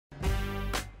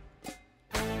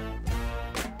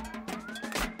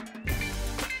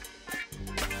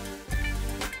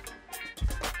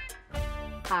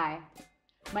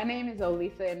My name is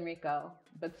Olisa Enrico,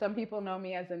 but some people know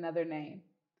me as another name.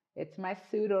 It's my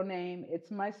pseudonym, it's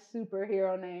my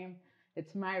superhero name,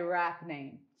 it's my rap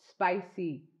name,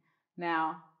 Spicy.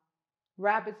 Now,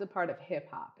 rap is a part of hip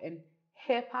hop, and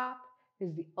hip hop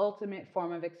is the ultimate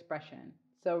form of expression.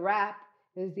 So, rap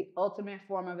is the ultimate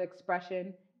form of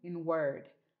expression in word,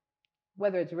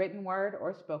 whether it's written word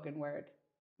or spoken word.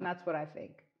 And that's what I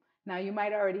think. Now, you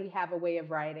might already have a way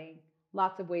of writing,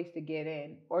 lots of ways to get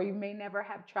in, or you may never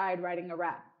have tried writing a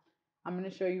rap. I'm going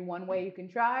to show you one way you can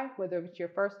try, whether it's your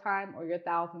first time or your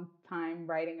thousandth time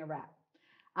writing a rap.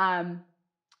 Um,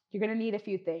 you're going to need a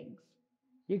few things.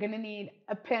 You're going to need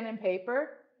a pen and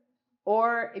paper,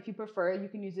 or if you prefer, you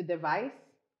can use a device.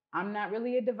 I'm not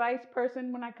really a device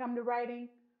person when I come to writing,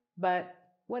 but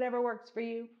whatever works for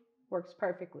you works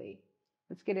perfectly.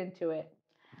 Let's get into it.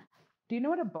 Do you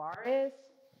know what a bar is?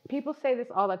 People say this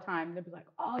all the time. They'll be like,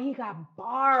 oh, he got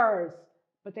bars.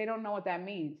 But they don't know what that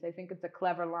means. They think it's a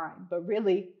clever line. But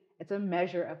really, it's a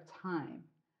measure of time.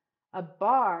 A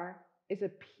bar is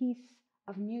a piece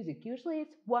of music. Usually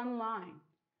it's one line.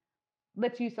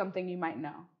 Let's use something you might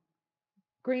know.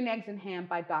 Green Eggs and Ham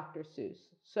by Dr. Seuss.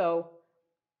 So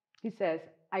he says,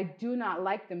 I do not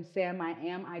like them, Sam, I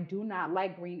am. I do not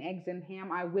like green eggs and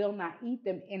ham. I will not eat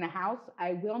them in a house.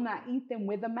 I will not eat them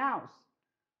with a mouse.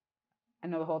 I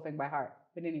know the whole thing by heart.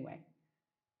 But anyway,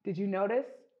 did you notice?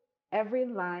 Every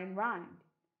line rhymed.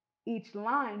 Each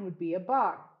line would be a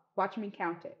bar. Watch me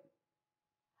count it.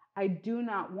 I do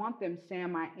not want them,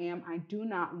 Sam, I am. I do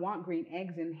not want green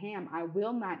eggs and ham. I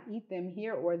will not eat them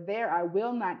here or there. I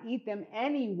will not eat them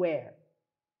anywhere.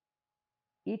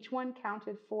 Each one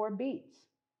counted 4 beats.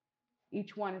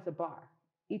 Each one is a bar.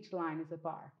 Each line is a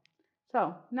bar.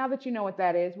 So now that you know what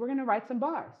that is, we're going to write some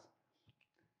bars.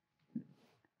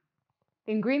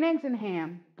 In Green Eggs and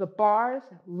Ham, the bars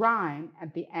rhyme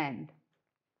at the end.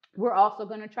 We're also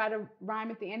going to try to rhyme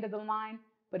at the end of the line,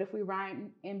 but if we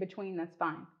rhyme in between, that's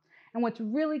fine. And what's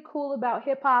really cool about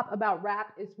hip hop, about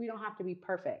rap, is we don't have to be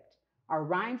perfect. Our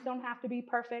rhymes don't have to be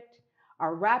perfect.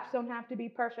 Our raps don't have to be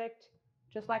perfect.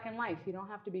 Just like in life, you don't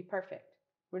have to be perfect.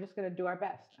 We're just going to do our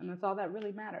best, and that's all that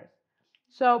really matters.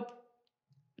 So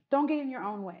don't get in your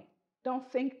own way.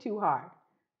 Don't think too hard.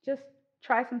 Just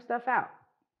try some stuff out.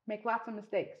 Make lots of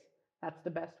mistakes. That's the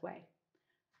best way.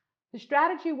 The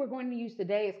strategy we're going to use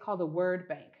today is called a word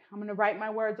bank. I'm going to write my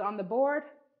words on the board.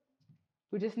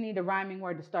 We just need a rhyming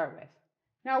word to start with.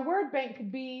 Now, a word bank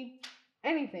could be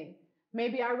anything.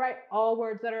 Maybe I write all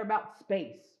words that are about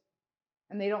space,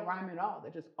 and they don't rhyme at all.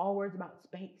 They're just all words about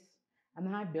space. And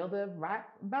then I build a rap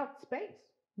about space.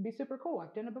 It'd be super cool.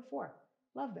 I've done it before.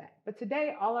 Love that. But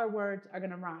today, all our words are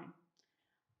going to rhyme.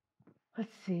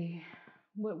 Let's see.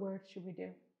 What words should we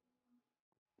do?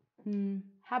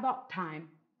 How about time?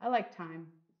 I like time.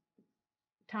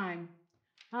 Time.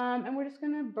 And we're just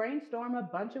going to brainstorm a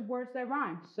bunch of words that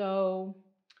rhyme. So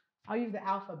I'll use the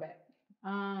alphabet.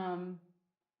 I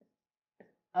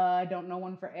don't know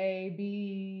one for A,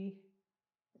 B,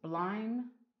 blime,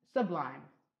 sublime.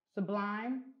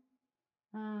 Sublime.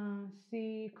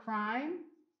 C, crime,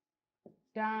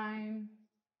 dime,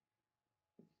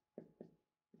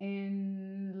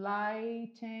 enlighten.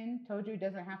 Told you it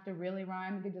doesn't have to really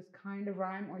rhyme. You can just kind of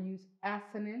rhyme or use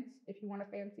assonance if you want a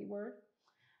fancy word.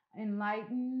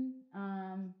 Enlighten,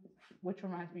 which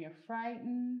reminds me of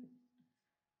frighten.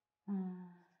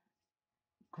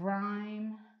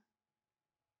 Grime.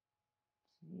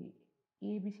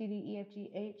 E, B, C, D, E, F,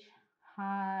 G, H.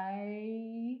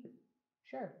 High.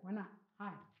 Sure, why not?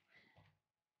 High.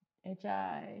 H,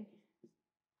 I.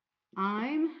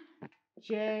 I'm.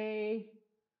 J.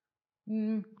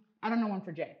 I don't know one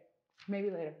for J. Maybe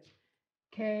later.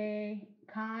 K.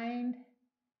 Kind.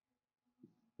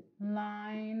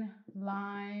 Line.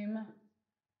 Lime.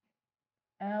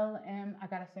 LM. I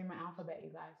gotta say my alphabet,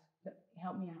 you guys.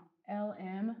 Help me out.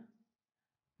 LM.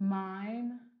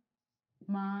 Mime.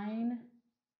 Mine.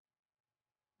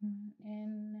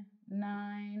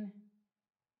 N9.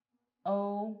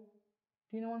 O.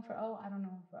 Do you know one for O? I don't know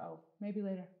one for O. Maybe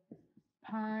later.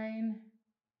 Pine.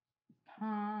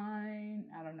 Pine.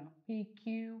 I don't know.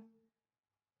 PQ.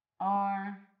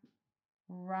 R.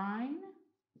 Rhine.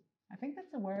 I think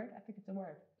that's a word. I think it's a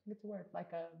word. I think it's a word.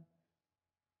 Like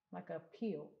a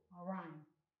peel. A rhine.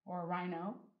 Or a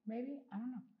rhino. Maybe? I don't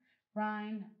know.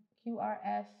 Rhine.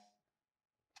 QRS.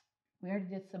 We already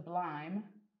did sublime.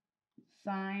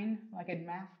 Sign, like in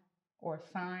math, or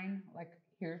sign, like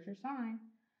here's your sign.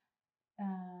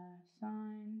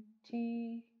 Sign,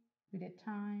 T, we did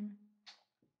time,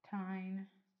 tine,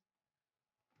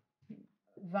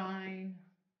 vine,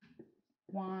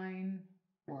 wine,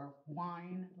 or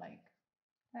wine, like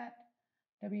that.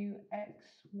 W, X,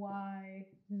 Y,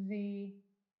 Z.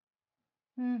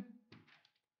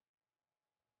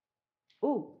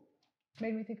 Ooh,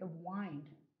 made me think of wine.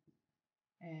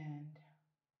 And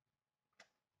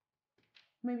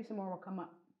maybe some more will come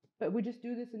up. But we just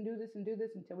do this and do this and do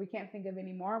this until we can't think of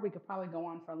any more. We could probably go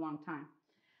on for a long time.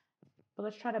 But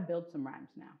let's try to build some rhymes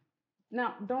now.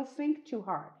 Now, don't think too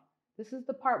hard. This is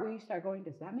the part where you start going,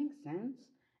 does that make sense?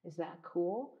 Is that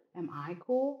cool? Am I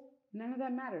cool? None of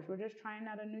that matters. We're just trying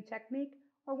out a new technique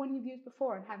or one you've used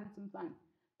before and having some fun.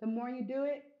 The more you do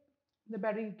it, the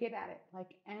better you get at it,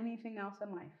 like anything else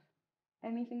in life.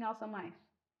 Anything else in life,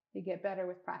 you get better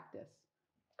with practice.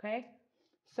 Okay?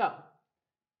 So,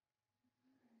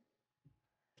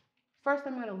 first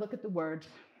I'm going to look at the words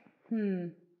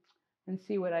and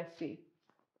see what I see.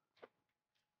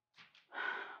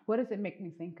 What does it make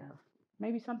me think of?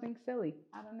 Maybe something silly.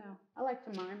 I don't know. I like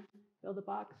to mime, build a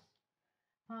box.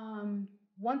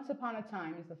 Once upon a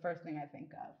time is the first thing I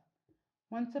think of.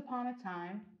 Once upon a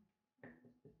time,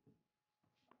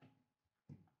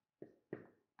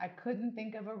 I couldn't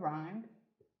think of a rhyme.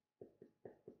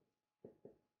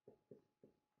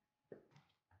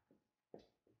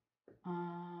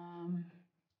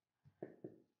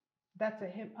 That's a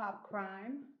hip hop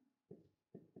crime.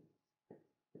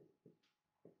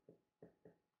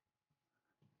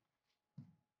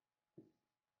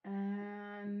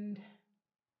 And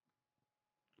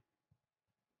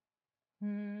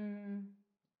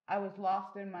I was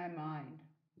lost in my mind.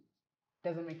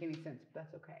 Doesn't make any sense, but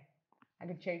that's okay. I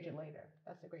can change it later.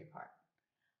 That's the great part.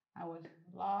 I was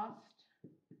lost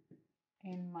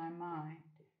in my mind.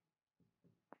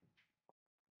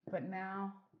 But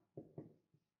now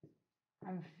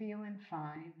I'm feeling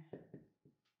fine.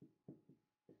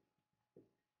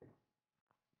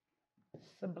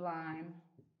 Sublime.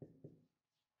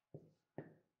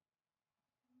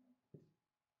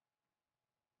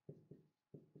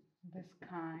 This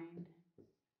kind.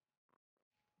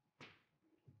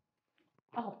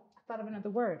 Oh, I thought of another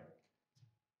word.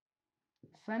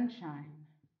 Sunshine.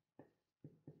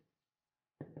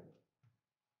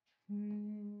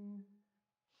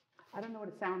 I don't know what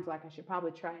it sounds like. I should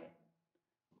probably try it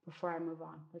before I move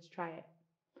on. Let's try it.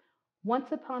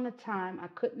 Once upon a time, I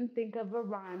couldn't think of a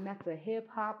rhyme. That's a hip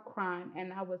hop crime,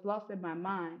 and I was lost in my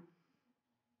mind.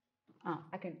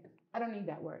 I don't need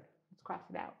that word. Let's cross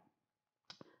it out.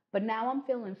 But now I'm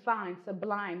feeling fine,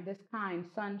 sublime, this kind,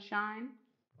 sunshine.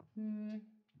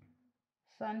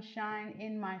 Sunshine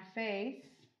in my face.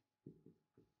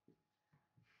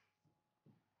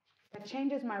 That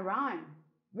changes my rhyme.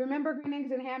 Remember green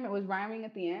eggs and ham? It was rhyming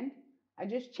at the end. I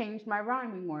just changed my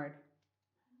rhyming word.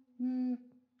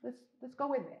 Let's go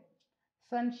with it.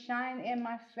 Sunshine in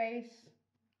my face.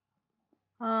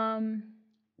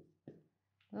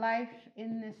 Life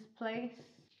in this place.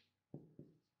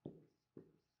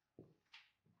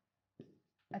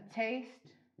 A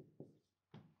taste.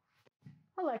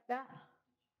 I like that.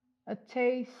 A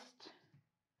taste.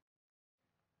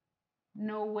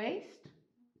 No waste.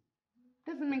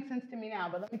 Doesn't make sense to me now,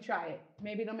 but let me try it.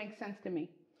 Maybe it'll make sense to me.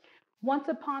 Once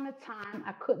upon a time,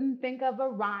 I couldn't think of a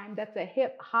rhyme. That's a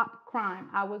hip hop crime.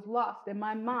 I was lost in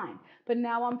my mind. But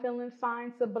now I'm feeling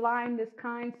fine, sublime, this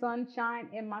kind, sunshine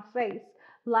in my face.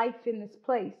 Life in this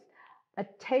place. A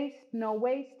taste, no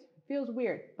waste. Feels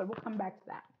weird, but we'll come back to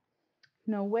that.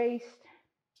 No waste.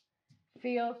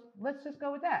 Feels, let's just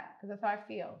go with that, because that's how I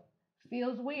feel.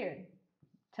 Feels weird.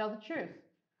 Tell the truth.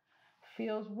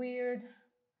 Feels weird.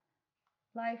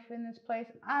 Life in this place.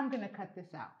 I'm going to cut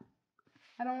this out.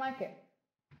 I don't like it.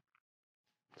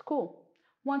 It's cool.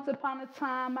 Once upon a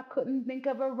time, I couldn't think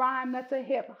of a rhyme. That's a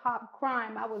hip hop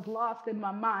crime. I was lost in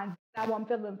my mind. Now I'm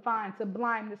feeling fine.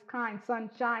 Sublime, this kind,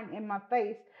 sunshine in my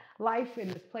face. Life in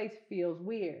this place feels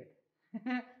weird.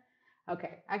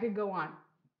 Okay, I could go on.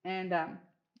 And,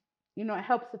 it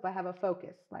helps if I have a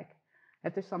focus, like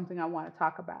if there's something I want to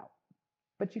talk about.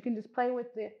 But you can just play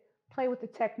with the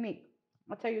technique.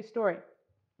 I'll tell you a story.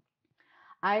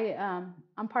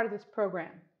 I'm part of this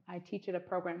program. I teach at a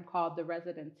program called The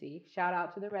Residency. Shout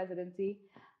out to The Residency.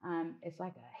 It's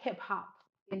like a hip hop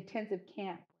intensive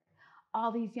camp.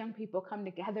 All these young people come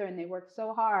together and they work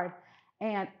so hard.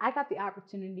 And I got the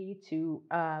opportunity to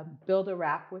build a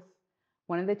rap with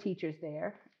one of the teachers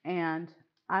there. And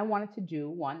I wanted to do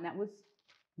one that was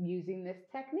using this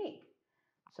technique.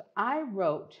 So I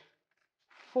wrote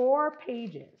 4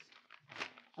 pages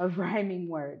of rhyming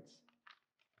words.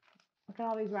 Look at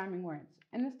all these rhyming words.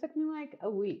 And this took me like a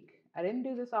week. I didn't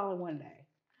do this all in one day.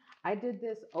 I did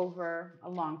this over a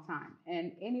long time.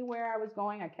 And anywhere I was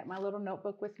going, I kept my little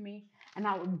notebook with me. And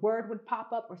a word would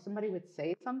pop up or somebody would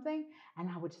say something. And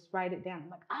I would just write it down. I'm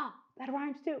like, oh, that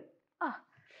rhymes too. Oh,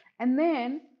 And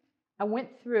then I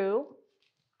went through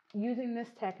using this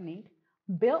technique,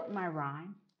 built my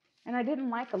rhyme, and I didn't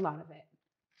like a lot of it.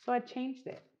 So I changed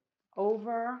it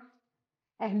over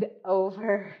and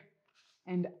over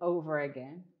and over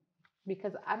again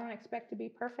because I don't expect to be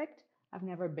perfect. I've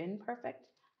never been perfect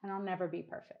and I'll never be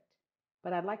perfect.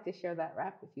 But I'd like to share that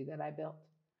rap with you that I built.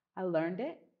 I learned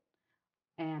it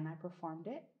and I performed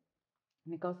it.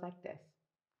 And it goes like this.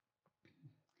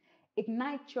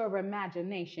 Ignite your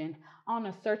imagination on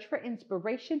a search for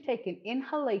inspiration. Take an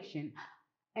inhalation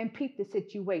and peep the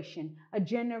situation. A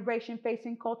generation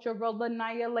facing cultural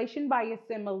annihilation by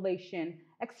assimilation,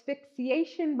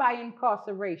 asphyxiation by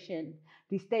incarceration,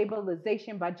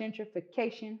 destabilization by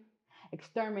gentrification,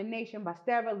 extermination by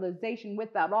sterilization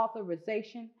without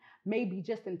authorization, maybe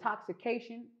just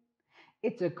intoxication.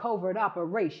 It's a covert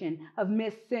operation of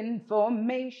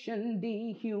misinformation,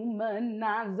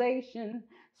 dehumanization,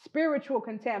 spiritual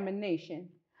contamination.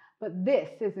 But this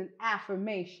is an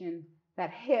affirmation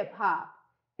that hip hop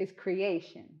is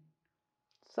creation.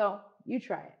 So you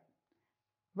try it.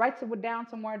 Write down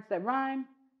some words that rhyme,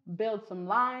 build some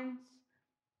lines,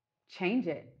 change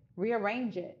it,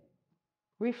 rearrange it,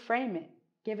 reframe it,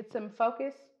 give it some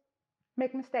focus,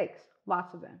 make mistakes,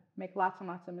 lots of them. Make lots and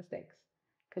lots of mistakes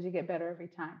because you get better every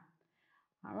time.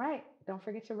 All right, don't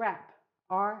forget to rap.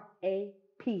 RAP,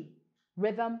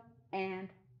 rhythm and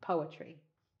poetry.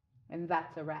 And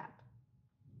that's a wrap.